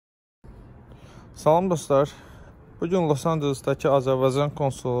Salam dostlar. Bugün Los-Ancelesdəki Azərbaycan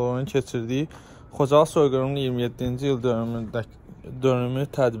konsulluğunun keçirdiyi Xocalı soyqırımının 27-ci il dönümü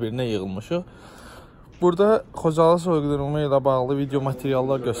tədbirinə yığılmışıq. Burada Xocalı soyqırımı ilə bağlı video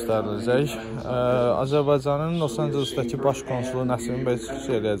materiallar göstəriləcək. Azərbaycanın Los-Ancelesdəki baş konsulu Nəsimi bəy çıxış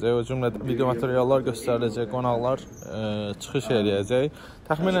eləyəcək. O cümlə video materiallar göstəriləcək, qonaqlar çıxış eləyəcək.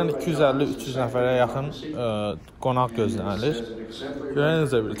 Təxminən 250-300 nəfərə yaxın qonaq gözlənilir. Görək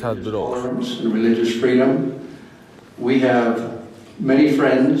necə bir tədbir olur. We have many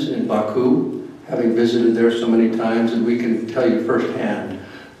friends in Baku, having visited there so many times, and we can tell you firsthand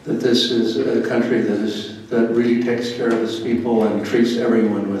that this is a country that really takes care of its people and treats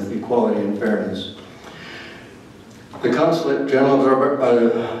everyone with equality and fairness. The Consulate General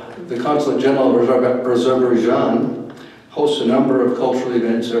of Azerbaijan hosts a number of cultural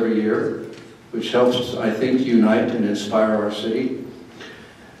events every year, which helps, I think, unite and inspire our city.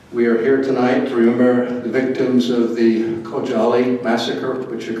 We are here tonight to remember the victims of the Xocalı massacre,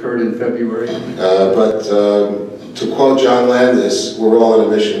 which occurred in February. To quote John Landis, we're all on a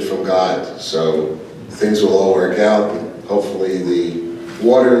mission from God, so things will all work out. Hopefully the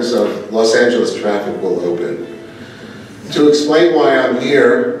waters of Los Angeles traffic will open. To explain why I'm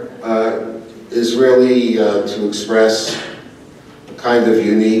here is really to express a kind of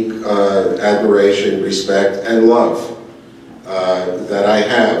unique admiration, respect, and love that I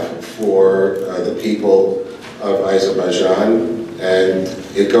have for the people of Azerbaijan, and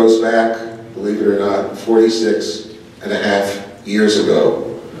it goes back, believe it or not, 46.5 years ago,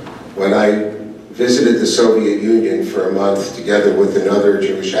 when I visited the Soviet Union for a month together with another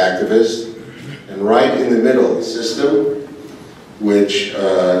Jewish activist, and right in the middle, a system which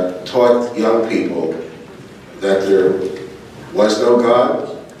taught young people that there was no God,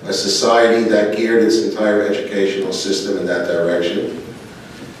 a society that geared its entire educational system in that direction,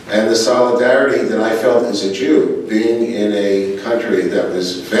 and the solidarity that I felt as a Jew, being in a country that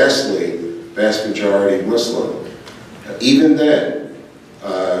was vast majority Muslim. Even then,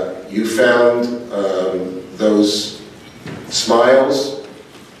 you found those smiles,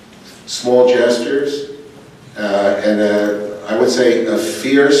 small gestures, and I would say a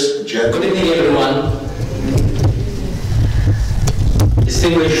fierce, gentle... Good evening, everyone.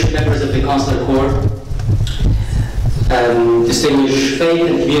 Distinguished members of the Consular Corps, distinguished faith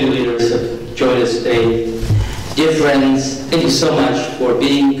and community leaders who have joined us today, dear friends, thank you so much for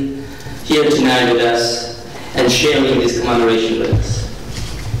being here tonight with us and sharing this commemoration with us.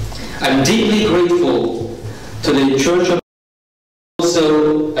 I'm deeply grateful to the Church of...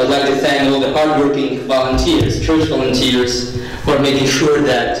 Also, I'd like to thank all the hardworking volunteers, church volunteers, who are making sure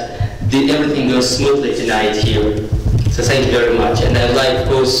that everything goes smoothly tonight here. So thank you very much. And I'd like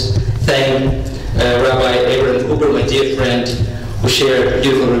to thank Rabbi Ibrahim Koper, my dear friend, who shared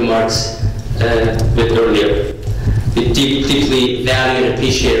beautiful remarks with earlier. We deeply value and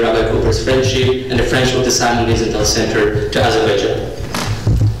appreciate Rabbi Koper's friendship and the friendship of the Simon Wiesenthal Center to Azerbaijan.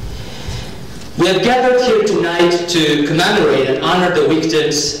 We have gathered here tonight to commemorate and honor the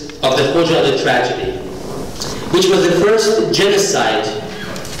victims of the Xocalı tragedy, which was the first genocide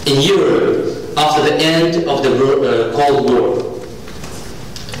in Europe after the end of the Cold War,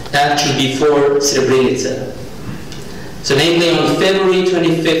 actually before Srebrenica. So namely on February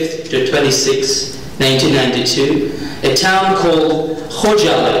 25th to 26th, 1992, a town called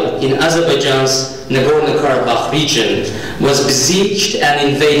Xocalı in Azerbaijan's Nagorno-Karabakh region was besieged and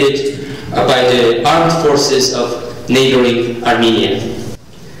invaded by the armed forces of neighboring Armenia.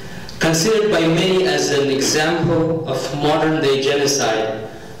 Considered by many as an example of modern-day genocide,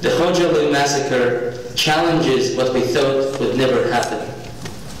 the Xocalı massacre challenges what we thought would never happen.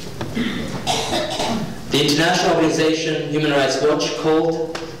 The international organization Human Rights Watch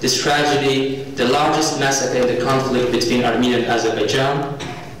called this tragedy the largest massacre in the conflict between Armenia and Azerbaijan.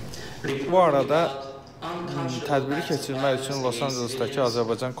 Bu arada tədbiri keçirmək üçün Los-Ancelesdəki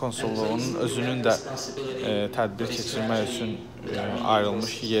Azərbaycan konsulluğunun özünün də tədbir keçirmək üçün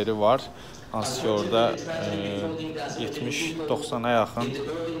ayrılmış yeri var. Hansı ki orada 70-90'a yaxın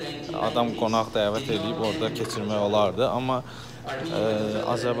adam qonaq dəvət edib orada keçirmək olardı. Amma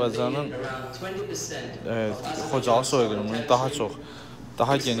Azərbaycanın Xocalı soyqırımını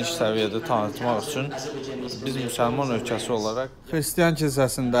daha geniş səviyyədə tanıtmaq üçün biz müsəlman ölkəsi olaraq Xristiyan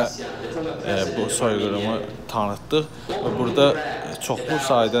kilsəsində bu soyqırımı tanıtdıq və burada çoxlu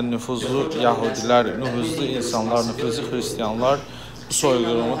sayda nüfuzlu yəhudilər, nüfuzlu insanlar, nüfuzlu xristiyanlar bu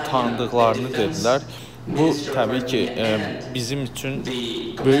soyqırımı tanıdıqlarını dedilər. Bu təbii ki bizim üçün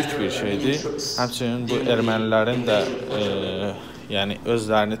böyük bir şeydir. Həmçinin bu ermənilərin də yəni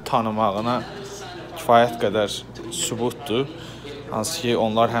özlərini tanımağına kifayət qədər sübutdur. hansı ki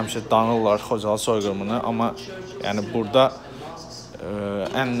onlar həmişə danırlar Xocalı soyqırımını, amma yəni burada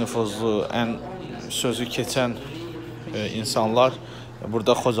ən nüfuzlu, ən sözü keçən insanlar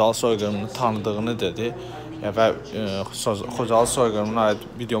burada Xocalı soyqırımını tanıdığını dedi və Xocalı soyqırımına aid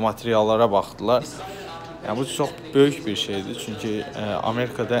video materiallara baxdılar. Yəni, bu çox böyük bir şeydir, çünki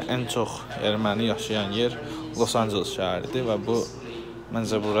Amerikada ən çox erməni yaşayan yer Los-Anceles şəhəridir və bu,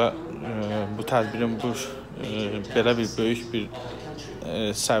 məncə bu tədbirin belə bir böyük bir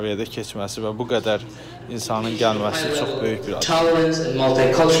səviyyədə keçməsi və bu qədər insanın gəlməsi çox böyük bir adım. Tolerance and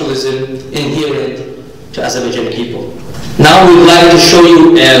multiculturalism inherent to Azerbaijani people. Now we would like to show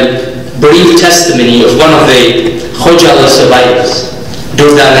you a brief testimony of one of the Xocalı survivors,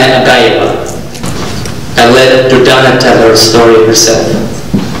 Durdana Ağayev. I'll let Durdana tell her story herself.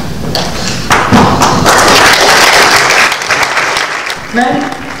 Ben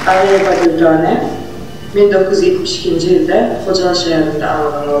Ağayev Durdana, 1972 ildə Xocalı şəhərində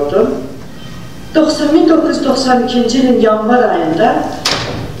anadan oldum. 1992 ilin yanvar ayında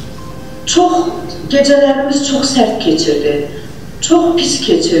gecelerimiz çok sert geçirdi, çok pis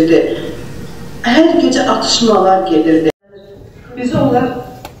geçirdi. Her gece atışmalar gelirdi. Bizi onlar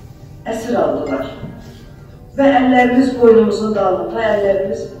esir aldılar. Ve ellerimiz boynumuzun dalında,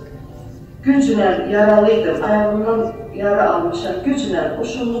 ellerimiz güclə yaralıydım. Ayağımdan yara almışam, güclə,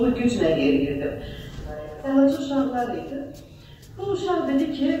 uşunluğu güclə yeriyirdim. Balaca uşaqlar idi. Bu uşaq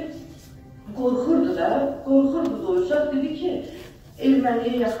dedi ki, qorxurdu da o uşaq dedi ki,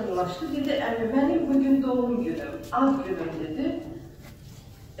 Erməniyə yaxınlaşdı, dedi, əmi, mənim bugün doğum günüm, ad günüm dedi.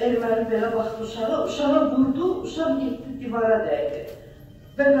 Erməni belə baxdı uşağa vurdu, uşaq getdi, divara dəydi.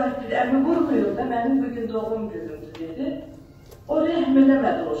 Və qayıt dedi, əmi, vurmuyum da, mənim bugün doğum günümdür dedi. O rəhm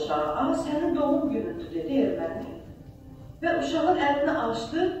eləmədi uşağa, amma sənin doğum günündür dedi Erməni. Və uşağın əlini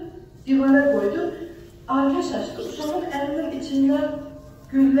açdı, divara qoydu, atəş açdı, uşağın əlinin içindən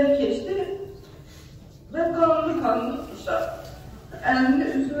güllə keçdi və qanlı uşaq. Əlini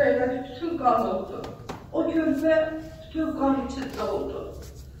üzü elə bütün qan oldu. O körpə bütün qan içində oldu.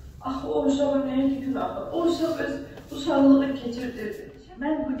 Axı, o uşağa nəyin günahı? O uşaq öz uşaqlığı keçirdirdi.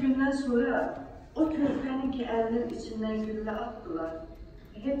 Mən bugündən sonra o körpənin ki, əlinin içindən güllə atdılar,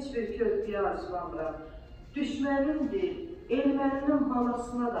 heç bir körpəyə arzulamıram. Düşmənindir, erməninin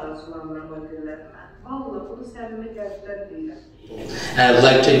balasına da arzulamıram o güllərlə. Vallahi, bunu səmimi qəlbdən deyirəm. I would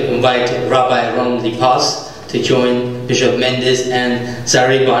like to invite Rabbi Romli Paz to join Bishop Mendes and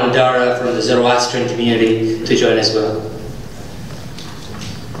Zari Bandara from the Zoroastrian community to join as well.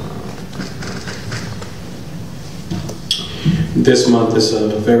 This month is a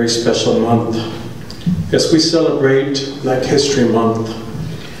very special month as we celebrate Black History Month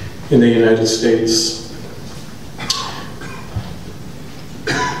in the United States.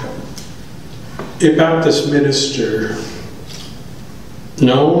 A Baptist minister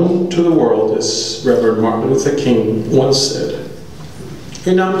known to the world as Reverend Martin Luther King once said,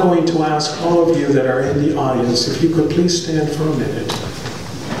 and I'm going to ask all of you that are in the audience if you could please stand for a minute.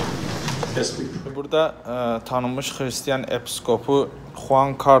 As we pray. Burada tanınmış Hristiyan episkopu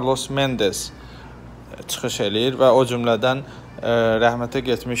Juan Carlos Mendes çıxış eləyir və o cümlədən rəhmətə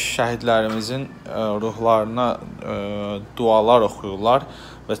getmiş şəhidlərimizin ruhlarına dualar oxuyurlar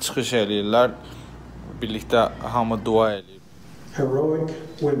və çıxış eləyirlər. Birlikdə hamı dua eləyir. Heroic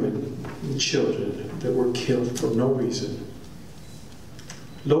women and children that were killed for no reason.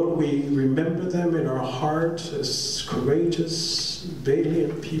 Lord, we remember them in our hearts as courageous,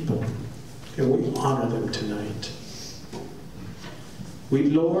 valiant people, and we honor them tonight.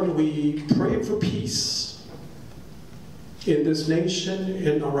 Lord, we pray for peace in this nation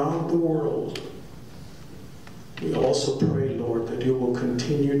and around the world. We also pray, Lord, that you will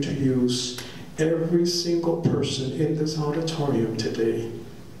continue to use every single person in this auditorium today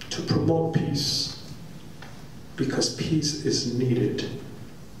to promote peace, because peace is needed,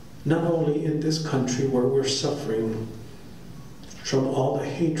 not only in this country where we're suffering from all the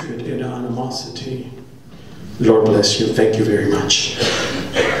hatred and animosity. Lord bless you. Thank you very much.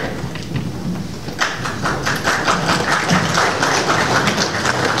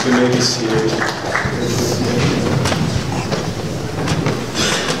 You may be seated.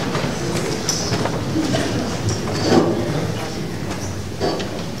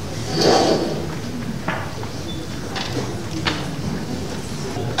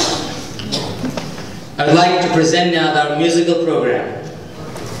 I'd like to present now our musical program.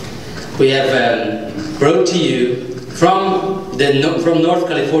 We have brought to you from North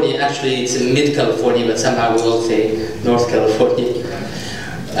California. Actually, it's in mid-California, but somehow we all say North California.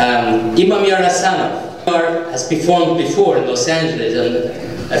 Imam Yarasanov has performed before in Los Angeles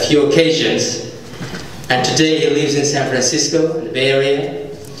on a few occasions. And today he lives in San Francisco, in the Bay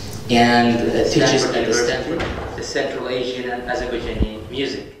Area, and teaches at the Stanford, the Central Asian and Azerbaijani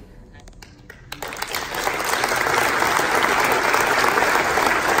music.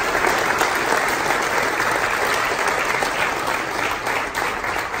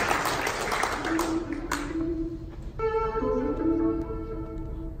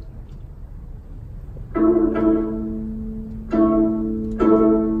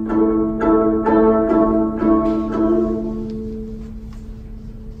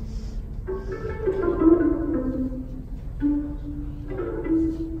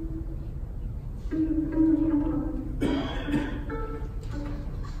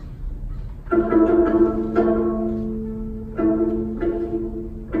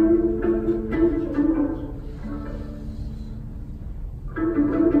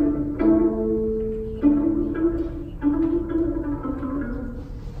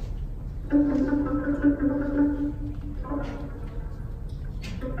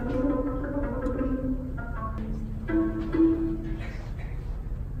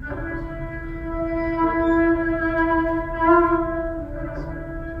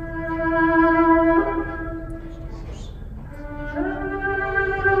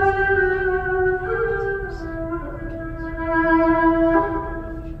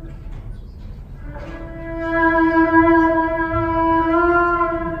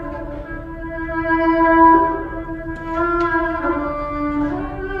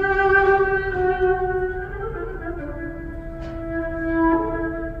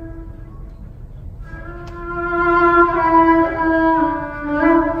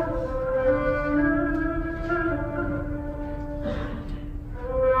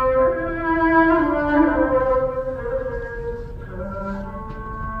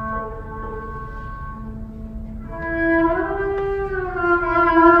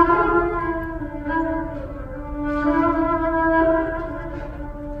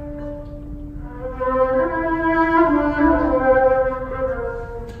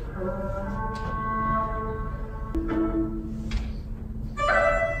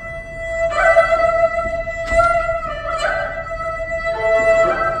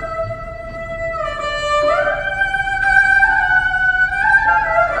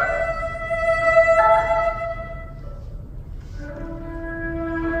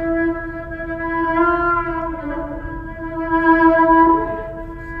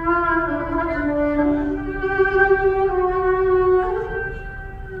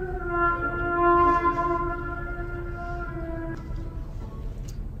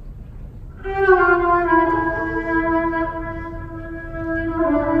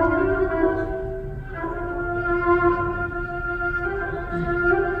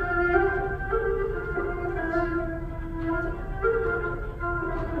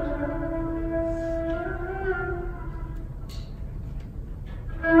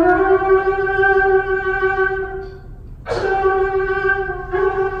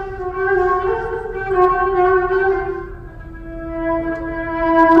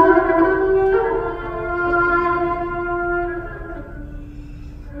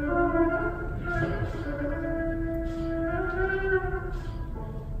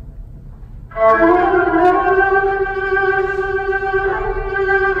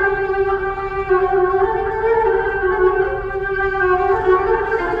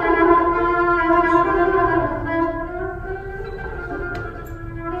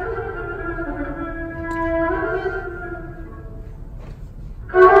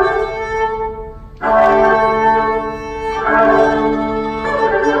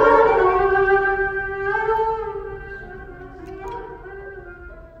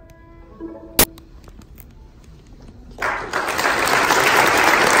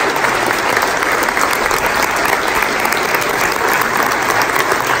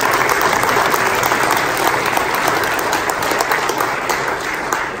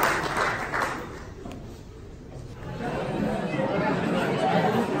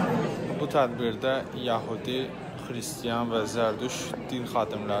 Tədbirdə yəhudi, xristiyan və zərdüş din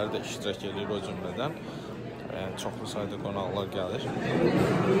xadimləri də iştirak edir o cümlədən. Çoxlu sayda qonaqlar gəlir.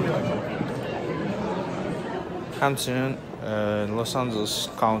 Həmçinin Los-Anceles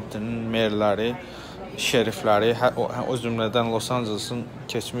County-nin merləri, şerifləri, o cümlədən Los-Ancelesin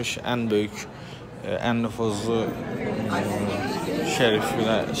keçmiş ən böyük, ən nüfuzlu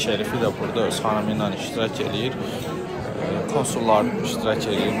şerifi də burada öz xanımı ilə iştirak edir. Konsullar iştirak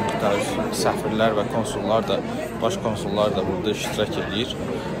edir, müxtəlif səfirlər və konsullar da, baş konsullar da burada iştirak edir.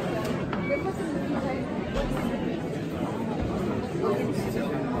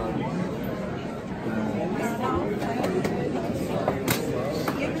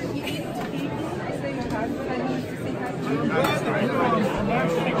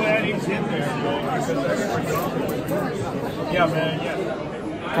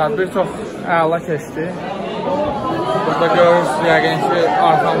 Tədbir çox əla keçdi. Burada görürsünüz yəqin ki,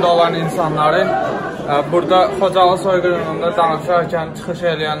 arxamda olan insanların burada Xocalı soyqırımında danışarkən çıxış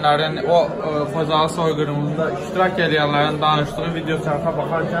eləyənlərin, o Xocalı soyqırımında iştirak eləyənlərin danışdığı video çarxa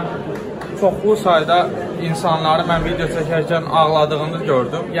baxarkən çoxlu sayda insanları mən video çəkərkən ağladığını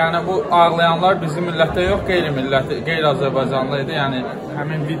gördüm. Yəni bu ağlayanlar bizim millətdə yox, qeyri-Azərbaycanlı idi. Yəni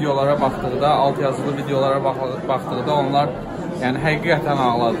həmin videolara baxdıqda, altyazılı videolara baxdıqda onlar yəni həqiqətən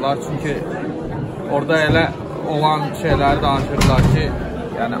ağladılar. Çünki orada elə olan şeyləri danışırlar ki,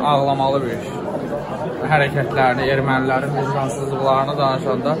 yəni ağlamalı bir iş. Hərəkətlərini, ermənilərin vicdansızlıqlarını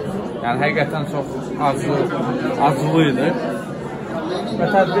danışanda yəni həqiqətən çox acılı idi. Və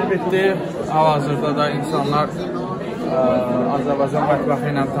tədbir bitdi. Hal-hazırda da insanlar Azərbaycan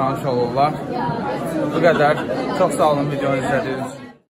mətbəxi ilə tanış olurlar. Bu qədər. Çox sağ olun videonu izlədiyiniz üçün.